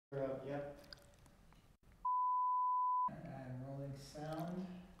Yep. And rolling sound.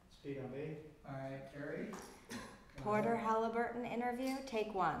 Speed on B. All right, Carrie. Porter Halyburton interview,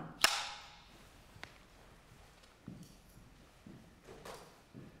 take one.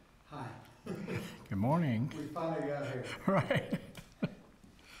 Hi. Good morning. We finally got here. Right.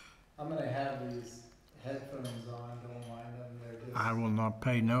 I'm going to have these headphones on. Don't mind them. They're just. I will not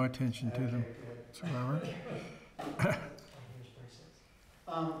pay no attention to them Okay, good. whatsoever.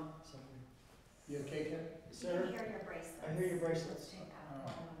 You okay, Ken? Sir? You can hear your bracelets. I hear your bracelets. Take out,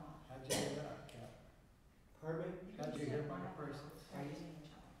 pull them off. How'd you hear that, Ken? Pardon me? How'd you hear my bracelets? They're using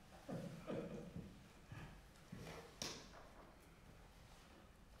each other.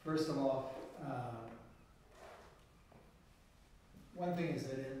 First of all, one thing is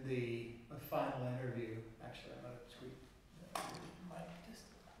that in the final interview, actually, I'm going to tweak the mic just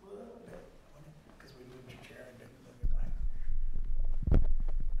a little bit because we moved your chair and didn't move your mic.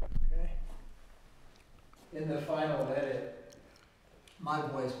 Okay. In the final edit, my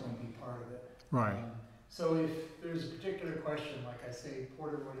voice won't be part of it. Right. So if there's a particular question, like I say,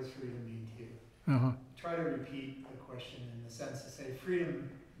 Porter, what does freedom mean to you? Uh-huh. Try to repeat the question in the sense to say freedom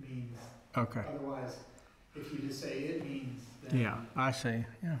means. Okay. Otherwise, if you just say it means, then. Yeah, I see.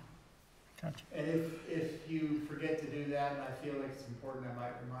 Yeah. Gotcha. And if you forget to do that, and I feel like it's important, I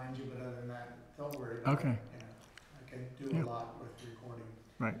might remind you, but other than that, don't worry about Okay. it. You know, I can do a lot with recording.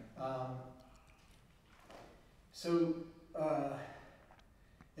 Right.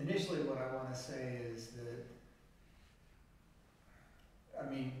 Initially what I want to say is that, I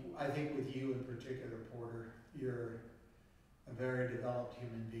mean, I think with you in particular, Porter, you're a very developed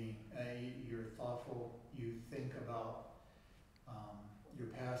human being. You're thoughtful. You think about your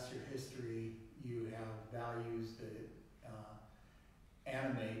past, your history. You have values that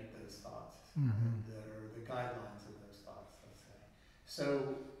animate those thoughts, Mm-hmm. that are the guidelines of those thoughts, let's say.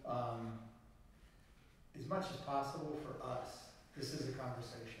 So, as much as possible for us, this is a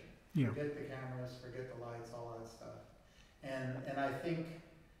conversation. Yeah. Forget the cameras, forget the lights, all that stuff. And I think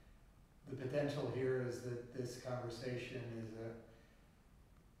the potential here is that this conversation is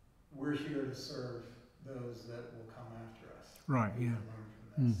we're here to serve those that will come after us. Right, We yeah. can learn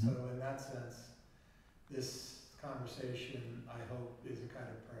from this. Mhm. So in that sense, this conversation, I hope, is a kind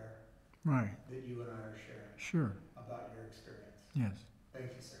of prayer Right. that you and I are sharing Sure. about your experience. Yes.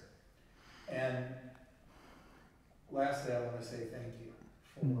 Thank you, sir. And lastly, I want to say thank you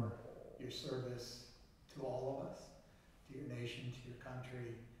for your service to all of us, to your nation, to your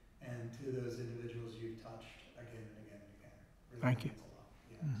country, and to those individuals you've touched again and again and again. Really Thank you. means a lot.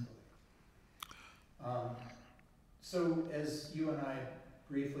 Yeah, absolutely. So as you and I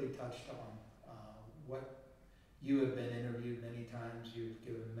briefly touched on, what you have been interviewed many times, you've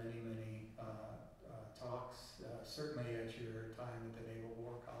given many talks, certainly at your time at the Naval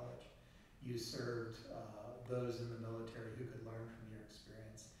War College. You served those in the military who could learn from your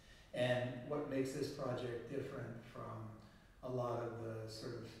experience. And what makes this project different from a lot of the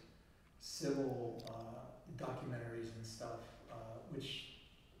sort of civil documentaries and stuff, which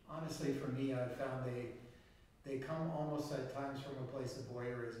honestly for me I found they come almost at times from a place of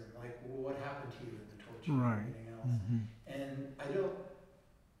voyeurism, like, well, what happened to you in the torture Right. and everything else. Mm-hmm. And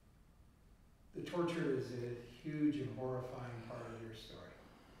the torture is a huge and horrifying part of your story.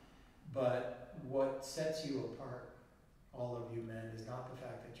 But what sets you apart, all of you men, is not the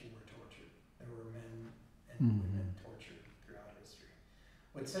fact that you were tortured. There were men and women tortured throughout history.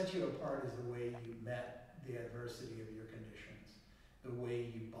 What sets you apart is the way you met the adversity of your conditions, the way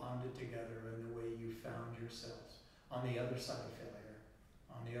you bonded together, and the way you found yourselves on the other side of failure,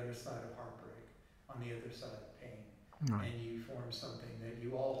 on the other side of heartbreak, on the other side of pain. Right. And you form something that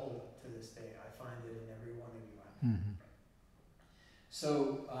you all hold to this day. I find it in every one of you. Mm-hmm.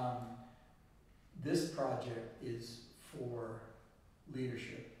 So this project is for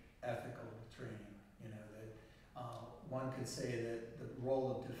leadership, ethical training. You know, that one could say that the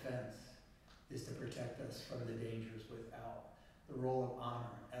role of defense is to protect us from the dangers without. The role of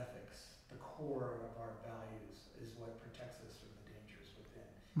honor, ethics, the core of our values is what protects us from the dangers within.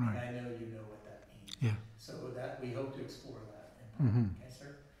 Right. And I know you know what that means. Yeah. So that we hope to explore that in part. Mhm. Okay,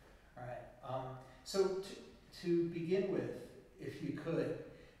 sir? All right. So to begin with, if you could,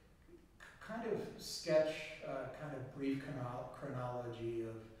 kind of sketch kind of brief chronology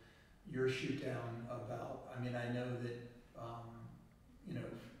of your shoot down about, I mean, I know that, you know,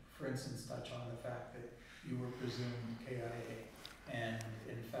 for instance, touch on the fact that you were presumed KIA, and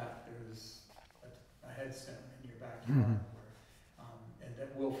in fact, there's a headstone in your backyard where, and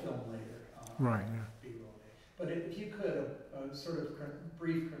that we'll film later. Right, yeah. B-roll day. But if you could, a sort of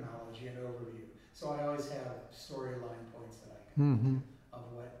brief chronology and overview. So I always have storyline points that I can Mm-hmm. of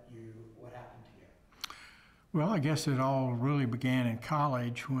what Well, I guess it all really began in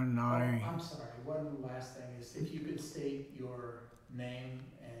college when Oh, I, I'm sorry, one last thing is if you could state your name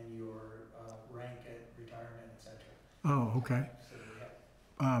and your rank at retirement, et cetera. oh, okay. So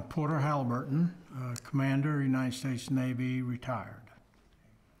we have, Porter Halyburton, Commander, United States Navy, retired.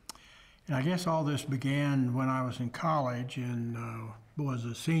 And I guess all this began when I was in college and was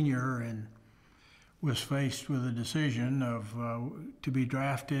a senior and was faced with a decision of to be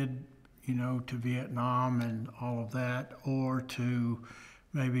drafted, you know, to Vietnam and all of that, or to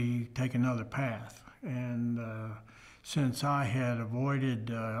maybe take another path. And since I had avoided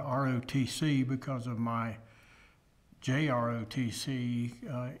ROTC because of my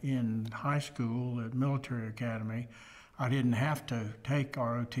JROTC in high school at military academy, I didn't have to take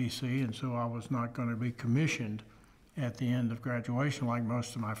ROTC, and so I was not going to be commissioned at the end of graduation like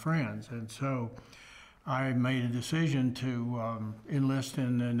most of my friends. And so I made a decision to enlist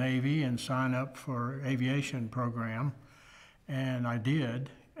in the Navy and sign up for aviation program, and I did.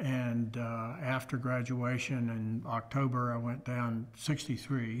 And after graduation in October, I went down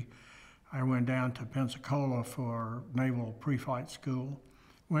 63. I went down to Pensacola for Naval Pre-Flight School.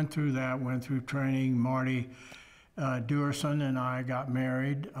 Went through that, went through training. Marty Dewerson and I got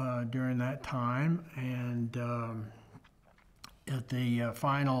married during that time, and at the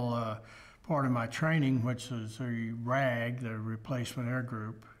final part of my training, which is the RAG, the Replacement Air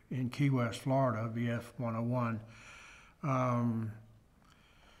Group in Key West, Florida, VF 101,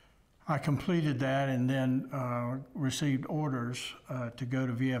 I completed that and then received orders to go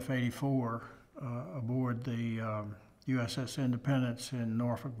to VF 84 aboard the USS Independence in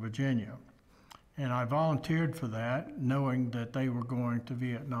Norfolk, Virginia. And I volunteered for that, knowing that they were going to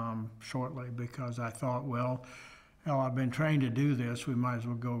Vietnam shortly, because I thought, well, hell, I've been trained to do this, we might as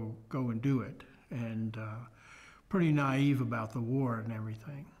well go and do it. And pretty naive about the war and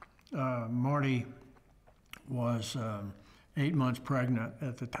everything. Marty was 8 months pregnant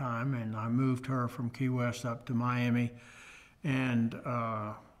at the time, and I moved her from Key West up to Miami and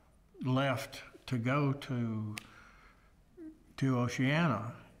left to go to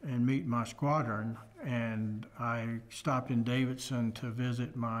Oceana and meet my squadron. And I stopped in Davidson to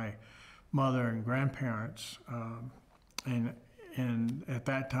visit my mother and grandparents. And at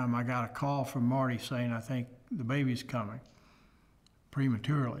that time, I got a call from Marty saying, I think the baby's coming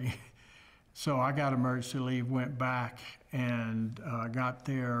prematurely. So I got emergency leave, went back, and got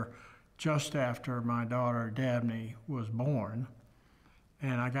there just after my daughter Dabney was born.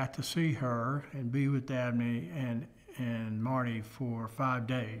 And I got to see her and be with Dabney and Marty for 5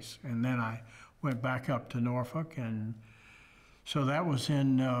 days. And then I went back up to Norfolk, and so that was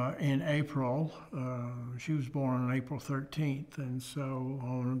in April. She was born on April 13th, and so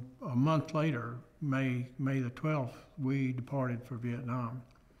on a month later, May the 12th, we departed for Vietnam.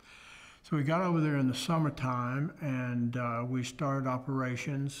 So we got over there in the summertime, and we started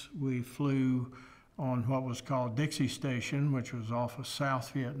operations. We flew on what was called Dixie Station, which was off of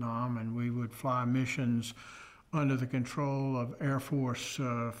South Vietnam, and we would fly missions under the control of Air Force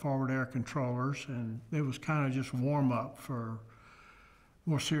forward air controllers, and it was kind of just warm up for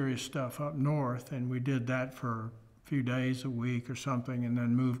more serious stuff up north. And we did that for a few days, a week or something, and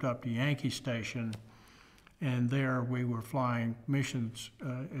then moved up to Yankee Station. And there we were flying missions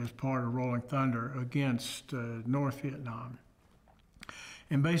as part of Rolling Thunder against North Vietnam.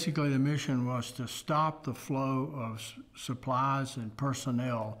 And basically the mission was to stop the flow of supplies and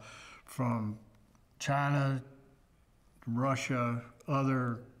personnel from China, Russia,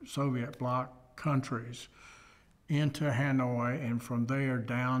 other Soviet bloc countries into Hanoi, and from there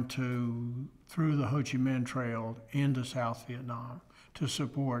down through the Ho Chi Minh Trail into South Vietnam to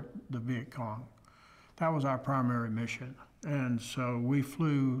support the Viet Cong. That was our primary mission. And so we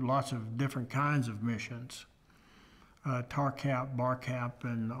flew lots of different kinds of missions, TARCAP, BARCAP,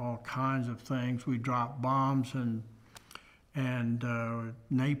 and all kinds of things. We dropped bombs and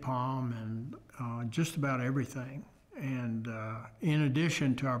napalm and just about everything. And in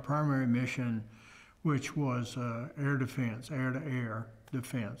addition to our primary mission, which was air defense, air-to-air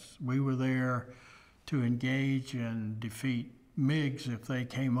defense, we were there to engage and defeat MiGs if they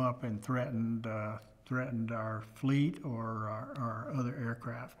came up and threatened our fleet or our other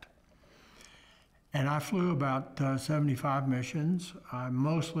aircraft. And I flew about 75 missions. I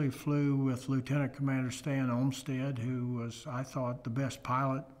mostly flew with Lieutenant Commander Stan Olmsted, who was, I thought, the best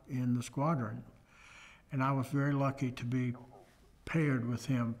pilot in the squadron. And I was very lucky to be paired with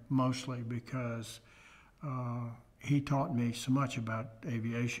him mostly because he taught me so much about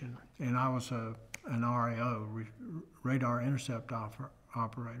aviation. And I was an RAO, radar intercept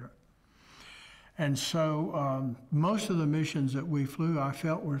operator. And so most of the missions that we flew I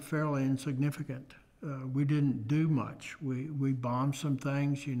felt were fairly insignificant. we didn't do much. We bombed some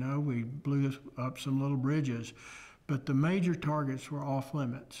things, you know, we blew up some little bridges, but the major targets were off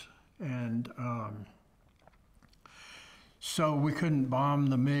limits. And so we couldn't bomb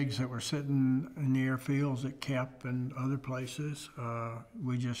the MiGs that were sitting in the airfields at Kep and other places.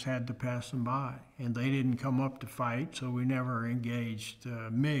 We just had to pass them by. And they didn't come up to fight, so we never engaged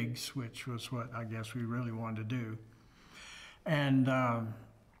MiGs, which was what I guess we really wanted to do. And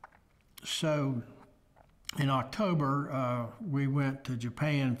so in October, we went to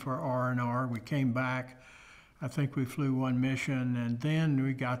Japan for R&R. We came back. I think we flew one mission, and then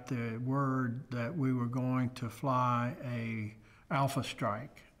we got the word that we were going to fly a alpha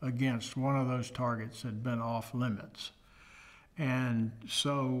strike against one of those targets that had been off limits. And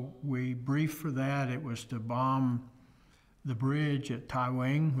so we briefed for that. It was to bomb the bridge at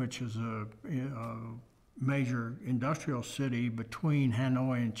Taiwan, which is a major industrial city between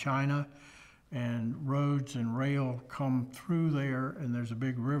Hanoi and China. And roads and rail come through there, and there's a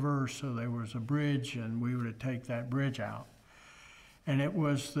big river, so there was a bridge, and we were to take that bridge out. And it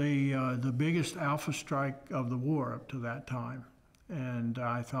was the biggest alpha strike of the war up to that time. And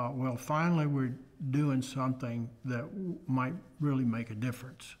I thought, well, finally we're doing something that might really make a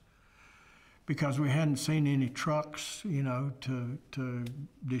difference. Because we hadn't seen any trucks, you know, to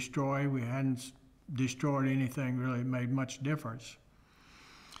destroy. We hadn't destroyed anything really that made much difference.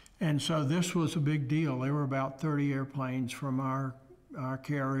 And so this was a big deal. There were about 30 airplanes from our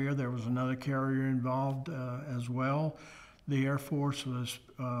carrier. There was another carrier involved as well. The Air Force was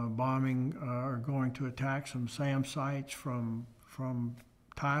bombing or going to attack some SAM sites from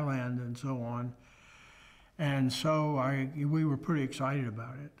Thailand and so on. And so we were pretty excited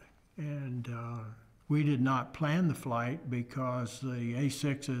about it. And we did not plan the flight because the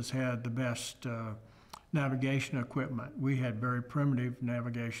A6s had the best navigation equipment. We had very primitive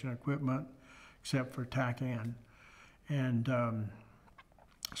navigation equipment, except for TACAN. And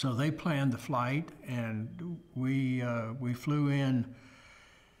so they planned the flight, and we flew in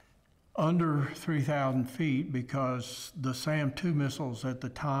under 3,000 feet because the SAM-2 missiles at the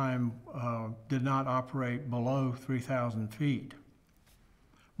time did not operate below 3,000 feet.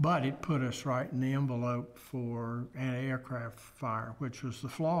 But it put us right in the envelope for anti-aircraft fire, which was the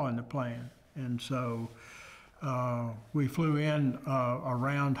flaw in the plan. And so we flew in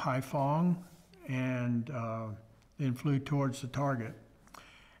around Haiphong and then flew towards the target.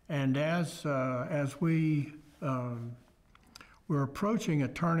 And as we were approaching a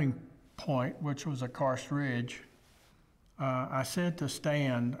turning point, which was a karst ridge, I said to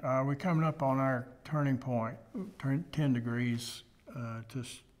Stan, we're coming up on our turning point, 10 degrees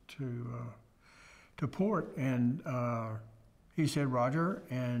to port. And he said, Roger.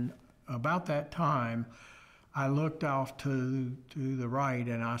 And about that time, I looked off to the right,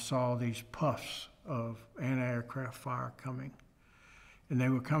 and I saw these puffs of anti-aircraft fire coming. And they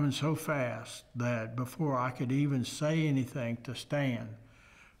were coming so fast that before I could even say anything to Stan,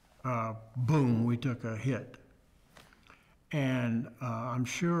 boom, we took a hit. And I'm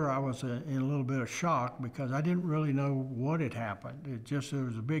sure I was in a little bit of shock because I didn't really know what had happened. There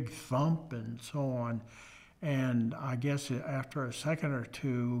was a big thump and so on. And I guess after a second or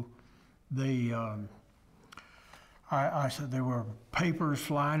two, I said there were papers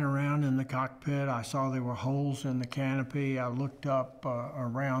flying around in the cockpit. I saw there were holes in the canopy. I looked up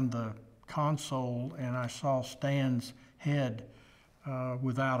around the console, and I saw Stan's head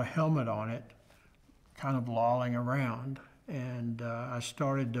without a helmet on it, kind of lolling around. And I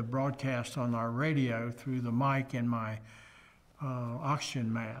started to broadcast on our radio through the mic in my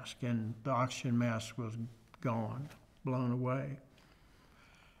oxygen mask, and the oxygen mask was gone, blown away.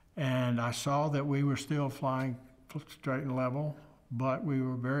 And I saw that we were still flying straight and level, but we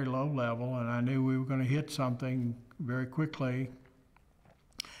were very low level, and I knew we were going to hit something very quickly.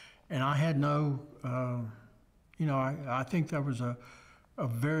 And I had no, I think there was a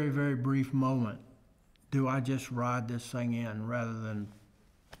very, very brief moment. Do I just ride this thing in rather than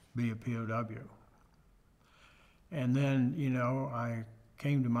be a POW? And then, I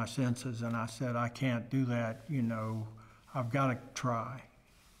came to my senses and I said, I can't do that, I've got to try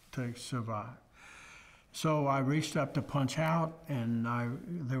to survive. So I reached up to punch out, and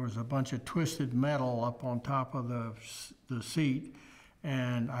there was a bunch of twisted metal up on top of the seat,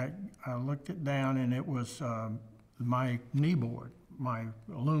 and I looked it down, and it was my knee board. My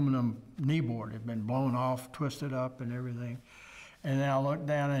aluminum knee board had been blown off, twisted up and everything. And then I looked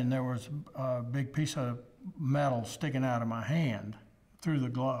down, and there was a big piece of metal sticking out of my hand through the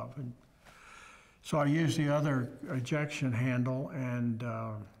glove. And so I used the other ejection handle and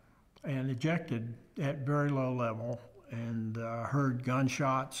ejected at very low level, and heard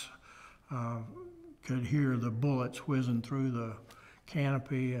gunshots could hear the bullets whizzing through the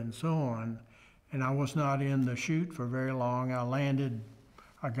canopy and so on. And I was not in the chute for very long. I landed,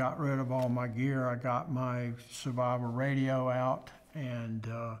 I got rid of all my gear. I got my survival radio out and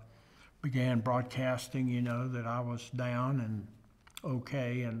began broadcasting, you know, that I was down and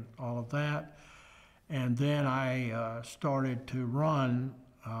okay and all of that. And then I started to run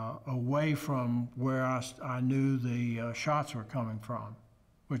away from where I knew the shots were coming from,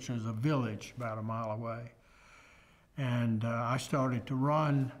 which is a village about a mile away. And I started to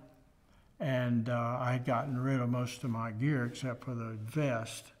run, and I had gotten rid of most of my gear except for the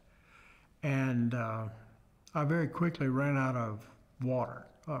vest. And I very quickly ran out of water.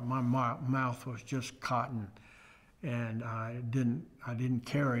 My mouth was just cotton, and I didn't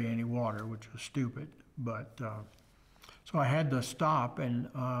carry any water, which was stupid. But so I had to stop, and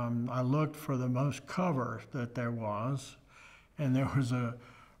I looked for the most cover that there was, and there was a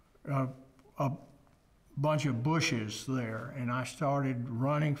bunch of bushes there, and I started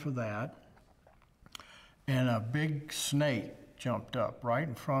running for that, and a big snake jumped up right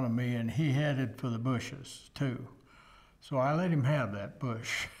in front of me, and he headed for the bushes too. So I let him have that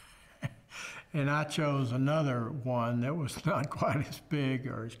bush. And I chose another one that was not quite as big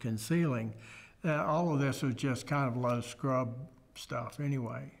or as concealing. All of this was just kind of low scrub stuff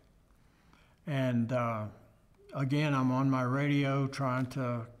anyway. And again, I'm on my radio trying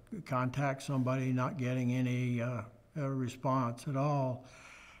to contact somebody, not getting any response at all.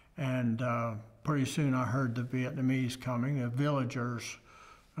 And pretty soon I heard the Vietnamese coming. The villagers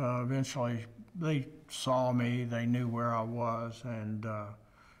eventually, they saw me, they knew where I was, and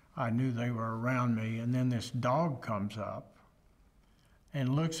I knew they were around me. And then this dog comes up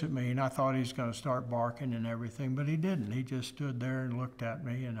and looks at me, and I thought he was going to start barking and everything, but he didn't. He just stood there and looked at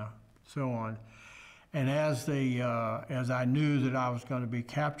me and so on. And as I knew that I was going to be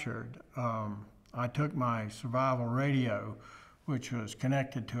captured, I took my survival radio, which was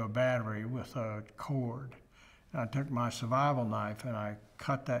connected to a battery with a cord. And I took my survival knife and I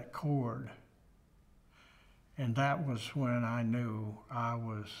cut that cord. And that was when I knew I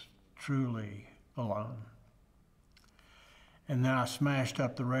was truly alone. And then I smashed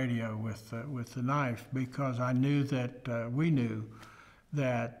up the radio with the knife, because I knew that we knew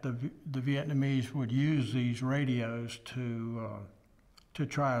that the Vietnamese would use these radios to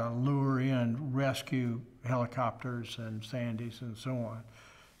try to lure in rescue helicopters and Sandys and so on.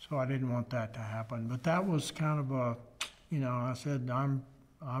 So I didn't want that to happen. But that was kind of a, you know, I said, I'm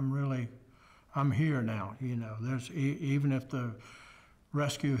here now, you know. Even if the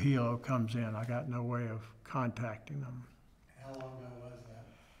rescue helo comes in, I got no way of contacting them. How long ago was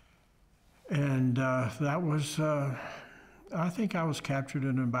that? And that was, I think I was captured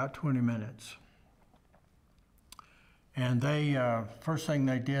in about 20 minutes. And they, first thing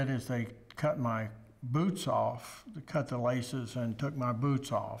they did is they cut my boots off, cut the laces and took my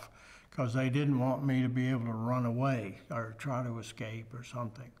boots off, because they didn't want me to be able to run away or try to escape or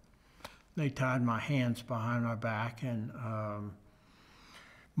something. They tied my hands behind my back and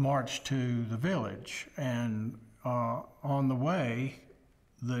marched to the village. And on the way,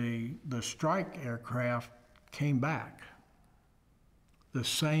 the strike aircraft came back, the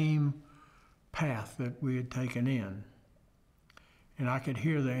same path that we had taken in. And I could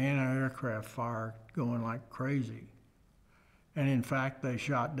hear the anti-aircraft fire going like crazy. And in fact, they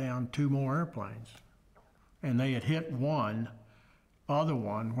shot down 2 more airplanes. And they had hit one other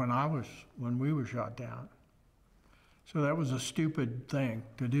one when we were shot down. So that was a stupid thing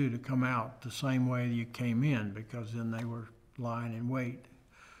to do, to come out the same way you came in, because then they were lying in wait.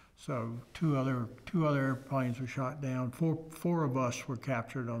 So two other airplanes were shot down. Four of us were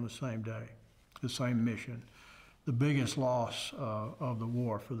captured on the same day, the same mission. The biggest loss of the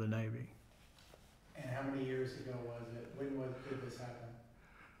war for the Navy. And how many years ago was it? Did this happen?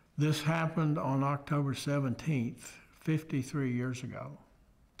 This happened on October 17th, 53 years ago,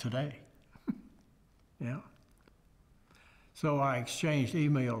 today. Yeah. So I exchanged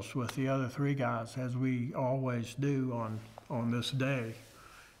emails with the other 3 guys, as we always do on this day,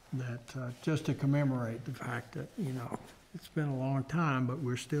 that just to commemorate the fact that, you know, it's been a long time, but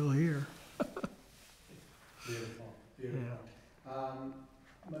we're still here. Beautiful, beautiful. Yeah. I'm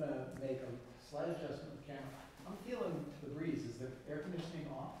gonna make a slight adjustment of the camera. I'm feeling the breeze. Is the air conditioning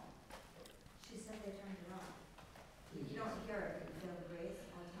off? She said they turned it on. You don't hear it, but you feel the breeze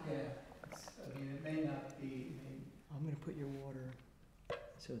all the time. Yeah. I mean, it may not be. I'm gonna put your water,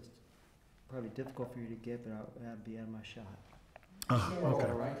 so it's probably difficult for you to get, but I'll be on my shot. Oh, okay.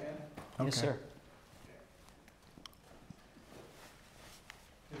 All right, Ken? Yes, Okay. sir.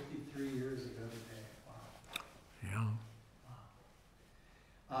 53 years ago today. Wow. Yeah.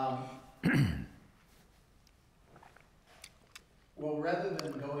 Wow. rather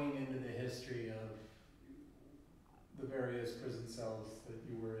than going into the history of the various prison cells that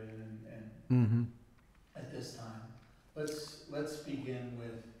you were in and Mm-hmm. at this time, let's begin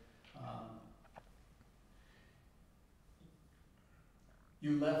with,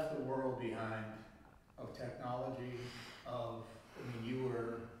 you left the world behind of technology, you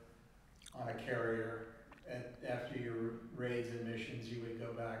were on a carrier. After your raids and missions, you would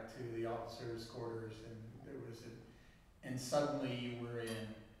go back to the officers' quarters, and suddenly you were in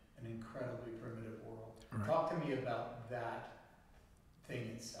an incredibly primitive world. Right. Talk to me about that thing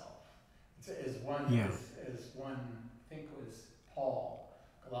itself. As one, Yeah. as one, I think it was Paul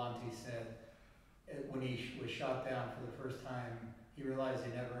Galanti said, when he was shot down for the first time, he realized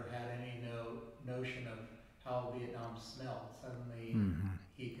he never had any notion of how Vietnam smelled. Suddenly, Mm-hmm.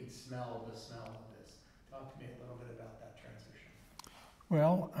 he could smell the smell of this. Talk to me a little bit about that transition.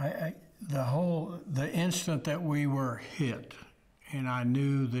 Well, the instant that we were hit, and I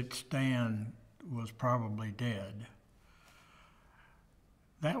knew that Stan was probably dead,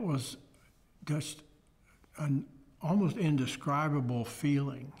 that was just an almost indescribable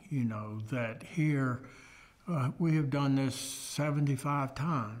feeling, that here we have done this 75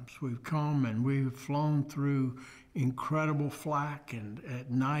 times. We've come and we've flown through incredible flak, and at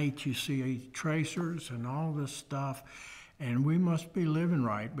night you see tracers and all this stuff, and we must be living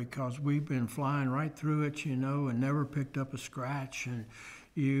right because we've been flying right through it, and never picked up a scratch. And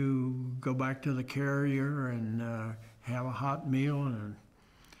you go back to the carrier and have a hot meal and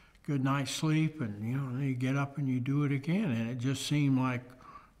a good night's sleep, and then you get up and you do it again, and it just seemed like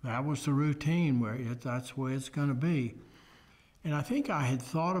that was the routine where that's the way it's going to be. And I think I had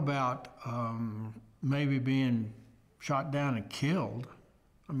thought about maybe being shot down and killed.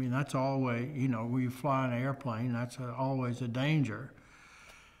 I mean, that's always, when you fly an airplane, that's always a danger.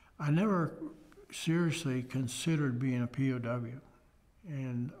 I never seriously considered being a POW.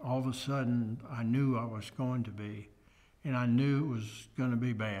 And all of a sudden, I knew I was going to be. And I knew it was going to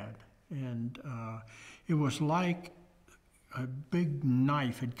be bad. And it was like a big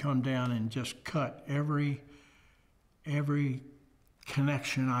knife had come down and just cut every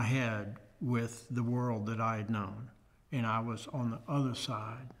connection I had with the world that I had known. And I was on the other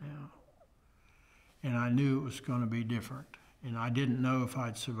side now. And I knew it was going to be different. And I didn't know if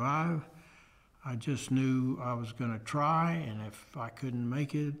I'd survive. I just knew I was going to try, and if I couldn't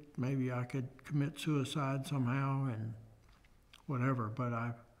make it, maybe I could commit suicide somehow and whatever. But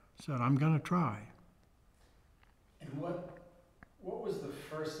I said, I'm going to try. And what was the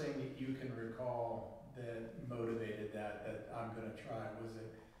first thing that you can recall that motivated that I'm going to try? Was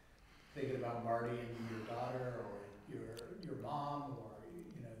it thinking about Marty and your daughter, or your mom, or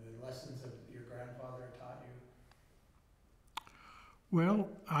the lessons that your grandfather taught you? Well,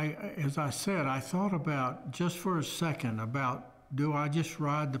 as I said, I thought about just for a second about, do I just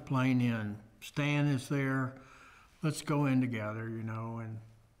ride the plane in? Stan is there. Let's go in together, and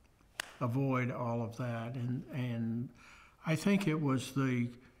avoid all of that. And I think it was the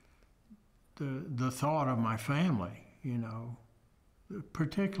thought of my family,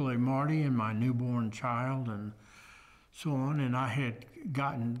 particularly Marty and my newborn child and so on.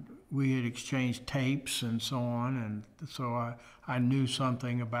 And we had exchanged tapes and so on. And so I knew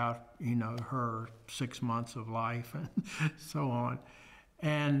something about, her 6 months of life and so on.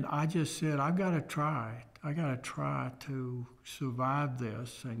 And I just said, I've got to try. I got to try to survive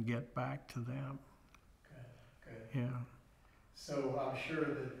this and get back to them. Good. Yeah. So I'm sure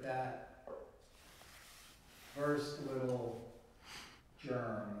that first little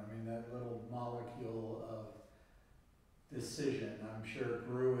germ, that little molecule of decision, I'm sure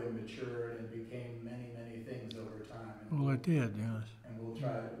grew and matured and became many, many things over time. And Well, it did, yes. And we'll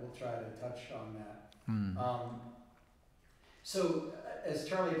try to touch on that. Mm. So, as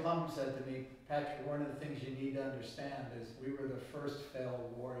Charlie Plum said to me, Patrick, one of the things you need to understand is we were the first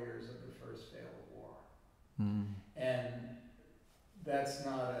failed warriors of the first failed war. Mm. And that's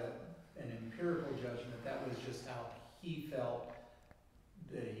not an empirical judgment. That was just how he felt.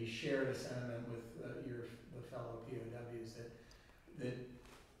 That he shared a sentiment with the fellow POWs that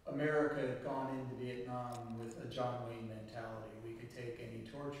America had gone into Vietnam with a John Wayne mentality. We could take any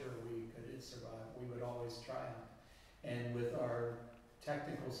torture, we could survive, we would always triumph. And with our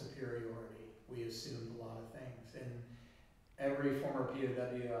technical superiority, we assumed a lot of things. And every former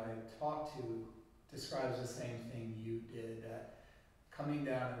POW I talked to describes the same thing you did, that coming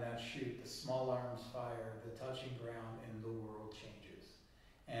down in that chute, the small arms fire, the touching ground, and the world changes.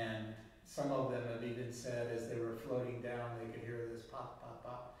 And some of them have even said as they were floating down, they could hear this pop, pop,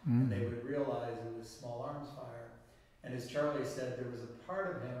 pop, and they would realize it was small arms fire. And as Charlie said, there was a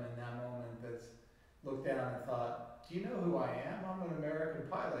part of him in that moment that's looked down and thought, do you know who I am? I'm an American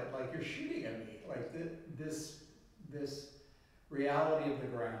pilot. Like, you're shooting at me. Like, this reality of the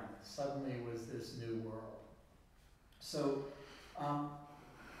ground suddenly was this new world. So,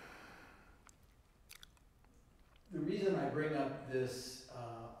 the reason I bring up this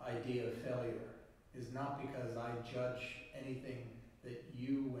idea of failure is not because I judge anything that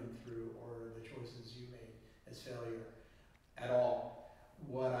you went through or the choices you made as failure at all.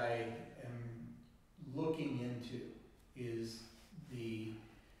 What I am looking into is the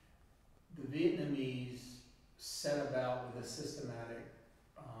Vietnamese set about with a systematic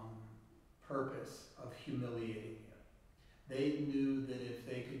purpose of humiliating you. They knew that if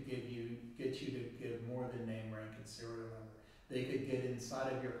they could get you to give more than name, rank, and serial number, they could get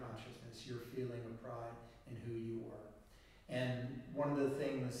inside of your consciousness, your feeling of pride in who you were. And one of the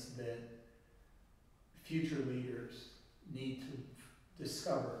things that future leaders need to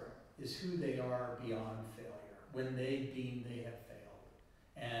discover is who they are beyond failure, when they deem they have failed.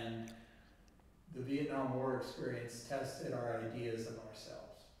 And the Vietnam War experience tested our ideas of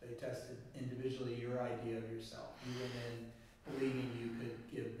ourselves. They tested individually your idea of yourself. You went in believing you could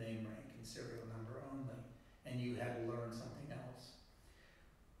give name, rank, and serial number only, and you had to learn something else.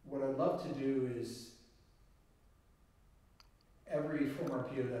 What I'd love to do is, every former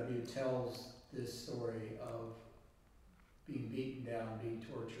POW tells this story of being beaten down, being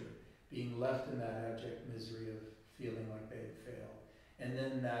tortured, being left in that abject misery of feeling like they had failed. And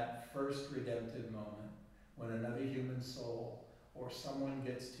then that first redemptive moment when another human soul or someone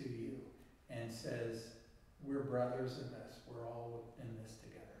gets to you and says, we're brothers in this, we're all in this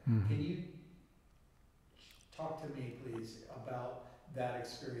together. Mhm. Can you talk to me, please, about that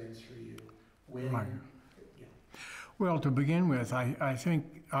experience for you? When, Right. yeah. Well, to begin with, I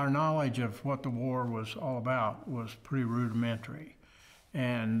think our knowledge of what the war was all about was pretty rudimentary.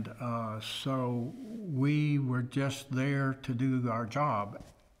 And so we were just there to do our job,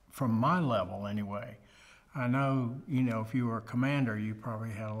 from my level anyway. I know, if you were a commander, you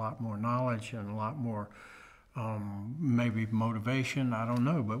probably had a lot more knowledge and a lot more maybe motivation, I don't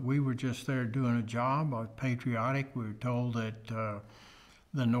know. But we were just there doing a job, patriotic. We were told that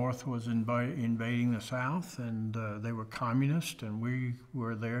the North was invading the South, and they were communist, and we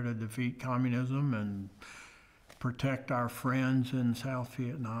were there to defeat communism and protect our friends in South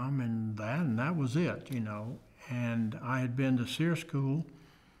Vietnam, and that was it, And I had been to SEER school,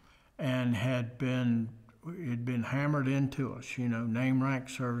 and it had been hammered into us, name, rank,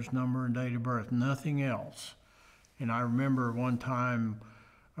 service number, and date of birth, nothing else. And I remember one time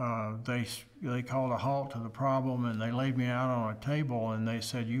they called a halt to the problem, and they laid me out on a table, and they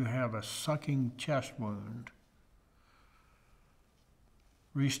said, "You have a sucking chest wound.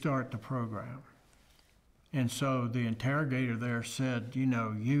 Restart the program." And so the interrogator there said, you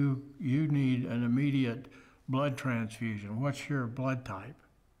need an immediate blood transfusion. What's your blood type?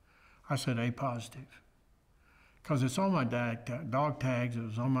 I said A positive. Because it's on my dog tags, it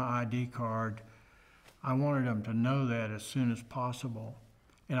was on my ID card. I wanted them to know that as soon as possible.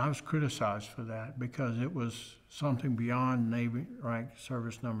 And I was criticized for that because it was something beyond name, rank,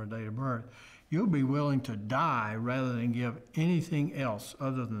 service number, date of birth. You'll be willing to die rather than give anything else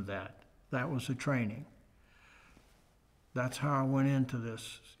other than that. That was the training. That's how I went into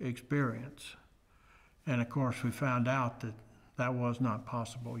this experience. And of course, we found out that that was not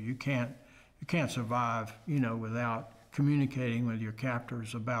possible. You can't survive, without communicating with your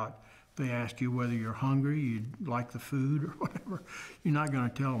captors about, if they ask you whether you're hungry, you like the food or whatever, you're not going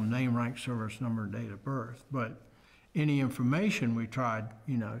to tell them name, rank, service number, and date of birth. But any information we tried,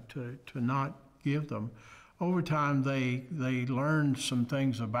 to not give them. Over time, they learned some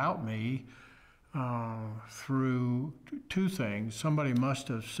things about me through two things. Somebody must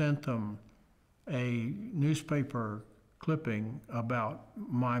have sent them a newspaper clipping about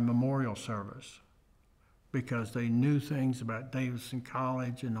my memorial service because they knew things about Davidson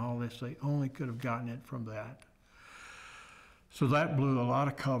College and all this. They only could have gotten it from that. So that blew a lot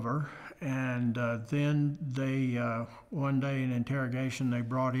of cover. And then they, one day in interrogation, they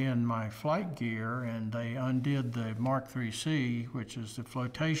brought in my flight gear and they undid the Mark IIIC, which is the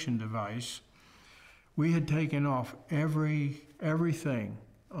flotation device. We had taken off everything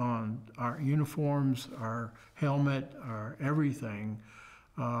on our uniforms, our helmet, our everything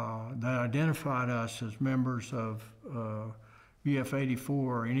that identified us as members of VF-84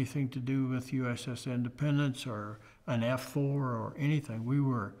 or anything to do with USS Independence or an F-4 or anything. We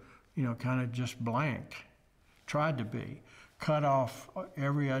were, kind of just blank, tried to be. Cut off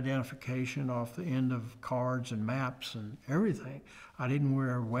every identification off the end of cards and maps and everything. I didn't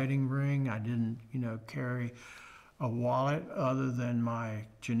wear a wedding ring. I didn't, carry a wallet other than my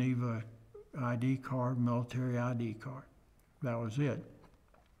Geneva ID card, military ID card. That was it.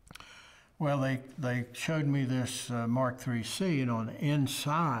 Well, they showed me this Mark IIIC, and on the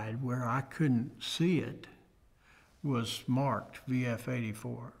inside, where I couldn't see it, was marked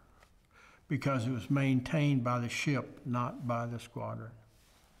VF-84, because it was maintained by the ship, not by the squadron.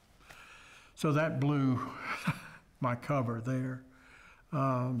 So that blew my cover there.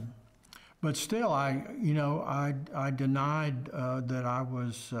 But still, I denied that I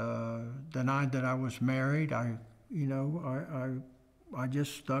was married. I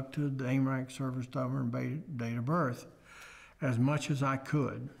just stuck to the name, rank, service number, and date of birth as much as I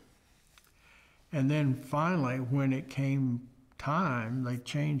could. And then finally, when it came time, they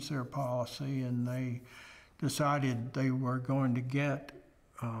changed their policy and they decided they were going to get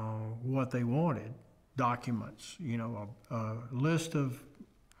what they wanted, documents, a list of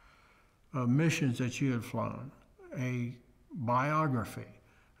missions that you had flown, a biography,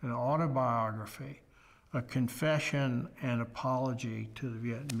 an autobiography, a confession and apology to the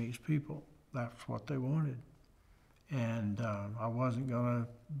Vietnamese people. That's what they wanted. And I wasn't gonna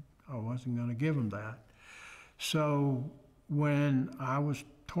give them that. So when I was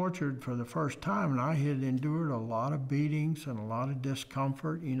tortured for the first time, and I had endured a lot of beatings and a lot of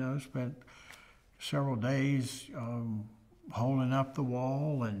discomfort, spent several days holding up the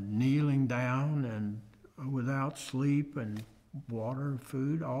wall and kneeling down and without sleep and water and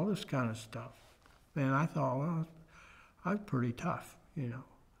food, all this kind of stuff. And I thought, well, I'm pretty tough, and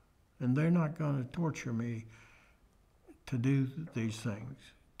they're not going to torture me to do these things,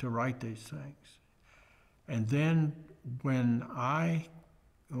 to write these things. And then when I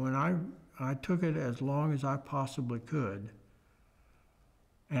took it as long as I possibly could,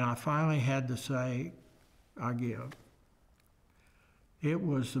 and I finally had to say, I give. It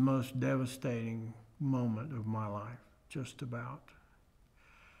was the most devastating moment of my life, just about.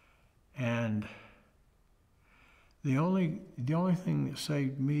 And the only thing that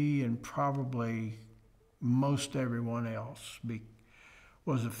saved me and probably most everyone else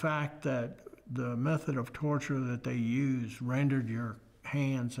was the fact that the method of torture that they used rendered your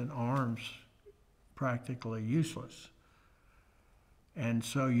hands and arms practically useless. And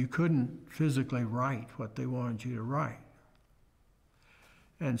so you couldn't physically write what they wanted you to write.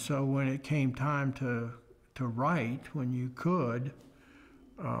 And so when it came time to write, when you could,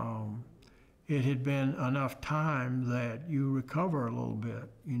 it had been enough time that you recover a little bit,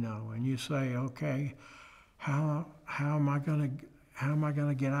 and you say, okay, how am I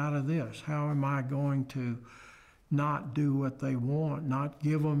gonna get out of this? How am I going to not do what they want, not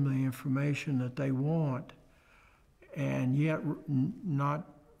give them the information that they want, and yet not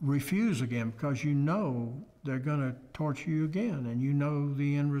refuse again, because they're gonna torture you again, and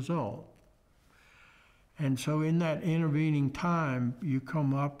the end result. And so in that intervening time, you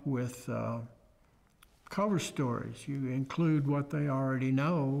come up with cover stories. You include what they already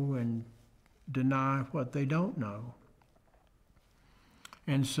know and deny what they don't know.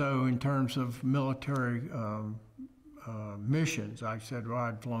 And so in terms of military missions, I said, well,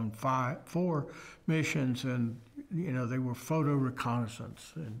 I'd flown 4 missions, and they were photo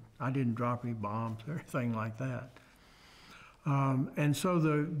reconnaissance, and I didn't drop any bombs or anything like that. And so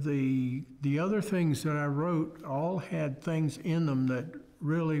the other things that I wrote all had things in them that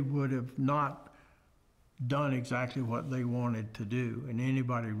really would have not done exactly what they wanted to do, and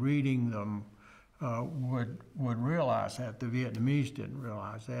anybody reading them would realize that. The Vietnamese didn't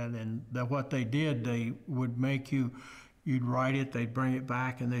realize that, and that what they did, they would make you'd write it, they'd bring it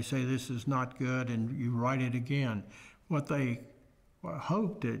back, and they say this is not good, and you write it again. What they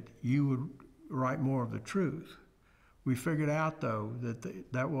hoped that you would write more of the truth. We figured out, though,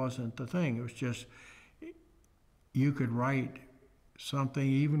 that that wasn't the thing. It was just you could write something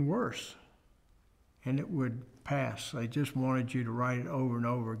even worse, and it would pass. They just wanted you to write it over and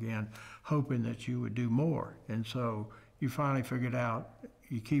over again, hoping that you would do more. And so you finally figured out,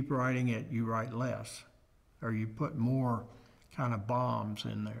 you keep writing it, you write less, or you put more kind of bombs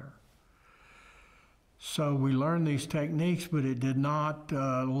in there. So we learned these techniques, but it did not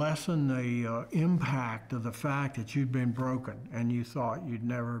lessen the impact of the fact that you'd been broken and you thought you'd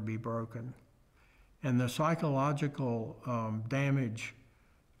never be broken. And the psychological damage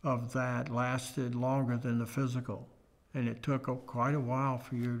of that lasted longer than the physical. And it took quite a while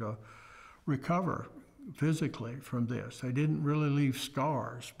for you to recover physically from this. They didn't really leave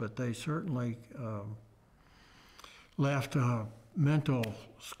scars, but they certainly left a mental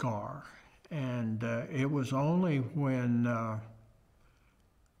scar. And it was only when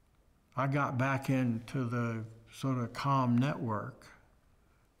I got back into the sort of comm network.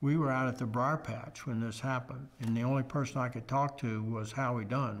 We were out at the Briar Patch when this happened, and the only person I could talk to was Howie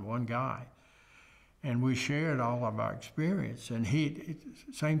Dunn, one guy. and we shared all of our experience. And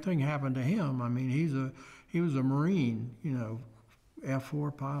same thing happened to him. I mean, he was a Marine, you know,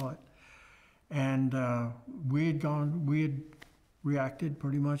 F-4 pilot, and we had reacted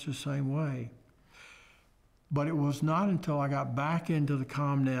pretty much the same way. But it was not until I got back into the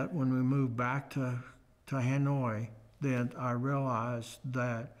ComNet when we moved back to Hanoi that I realized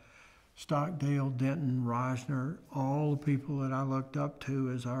that Stockdale, Denton, Reisner, all the people that I looked up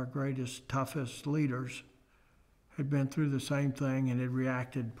to as our greatest, toughest leaders had been through the same thing and had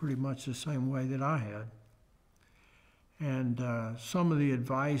reacted pretty much the same way that I had. And some of the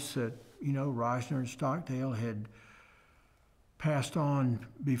advice that, you know, Reisner and Stockdale had passed on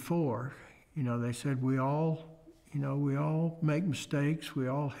before, you know, they said we all make mistakes, we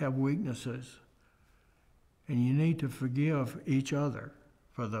all have weaknesses, and you need to forgive each other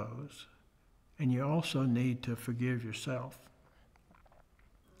for those. And you also need to forgive yourself.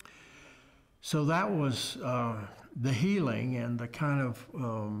 So that was the healing and the kind of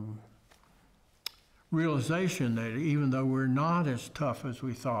realization that even though we're not as tough as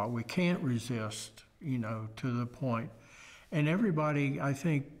we thought, we can't resist, you know, to the point. And everybody, I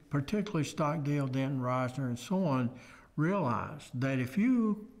think, particularly Stockdale, Denton, Reisner, and so on, realized that if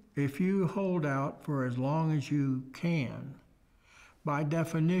you hold out for as long as you can, by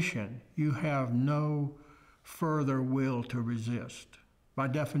definition, you have no further will to resist, by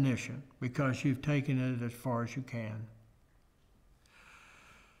definition, because you've taken it as far as you can.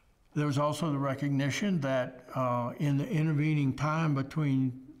 There was also the recognition that in the intervening time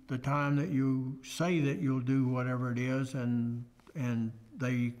between the time that you say that you'll do whatever it is and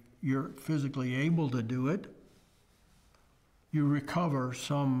you're physically able to do it, you recover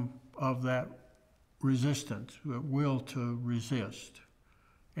some of that resistance, will to resist.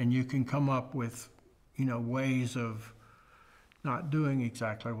 And you can come up with, you know, ways of not doing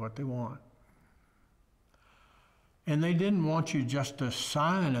exactly what they want. And they didn't want you just to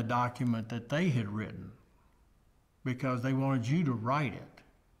sign a document that they had written because they wanted you to write it.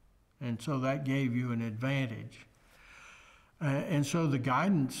 And so that gave you an advantage. And so the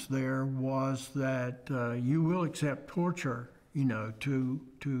guidance there was that you will accept torture, you know, to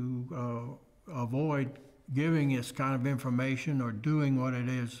avoid giving this kind of information or doing what it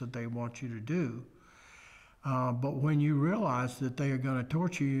is that they want you to do. But when you realize that they are going to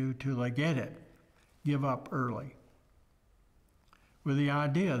torture you till they get it, give up early. With the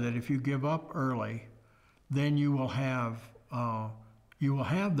idea that if you give up early, then you will have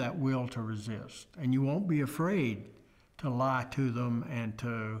that will to resist, and you won't be afraid to lie to them and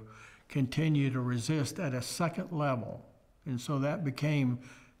to continue to resist at a second level. And so that became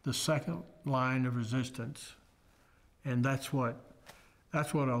the second line of resistance. And that's what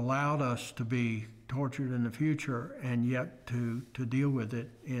allowed us to be tortured in the future and yet to deal with it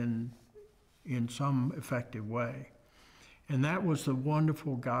in some effective way. And that was the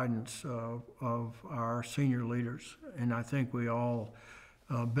wonderful guidance of our senior leaders. And I think we all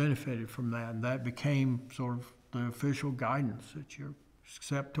benefited from that. And that became sort of the official guidance, that you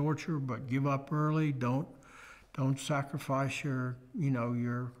accept torture, but give up early. Don't sacrifice your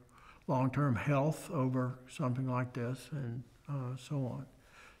long-term health over something like this, and so on.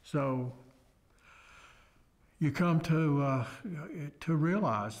 So you come to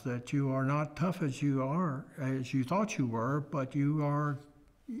realize that you are not tough as you thought you were, but you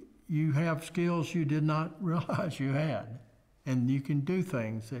have skills you did not realize you had, and you can do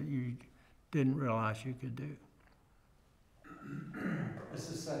things that you didn't realize you could do. This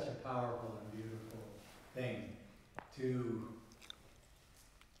is such a powerful and beautiful thing.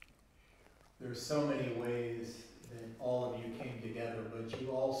 There's so many ways that all of you came together, but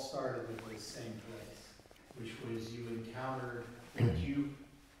you all started with the same place, which was you encountered what you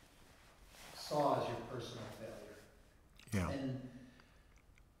saw as your personal failure. Yeah. And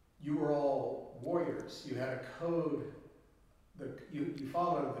you were all warriors. You had a code. You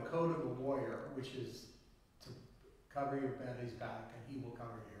followed the code of a warrior, which is to cover your buddy's back and he will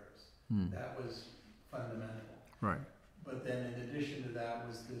cover yours. That was fundamental. Right. But then in addition to that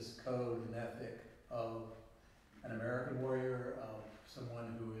was this code and ethic of an American warrior, of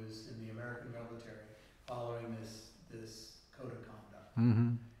someone who is in the American military, following this code of conduct.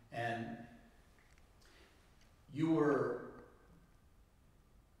 Mm-hmm. And you were,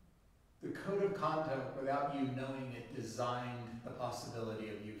 the code of conduct, without you knowing it, designed the possibility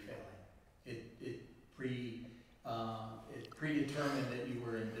of you failing. It predetermined that you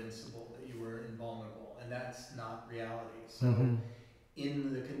were invincible, that you were invulnerable, and that's not reality. So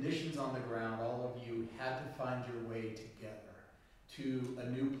in the conditions on the ground, all of you had to find your way together to a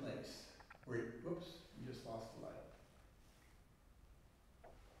new place where, whoops, you just lost the light.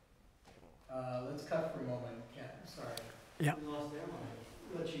 Let's cut for a moment, Ken, sorry. Yeah. We lost their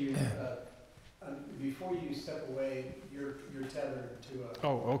money. Let you, before you step away, you're tethered to a.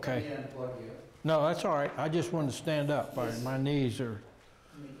 Oh, okay. Let me unplug you. No, that's all right. I just wanted to stand up. My knees are,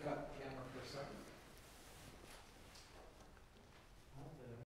 Let me cut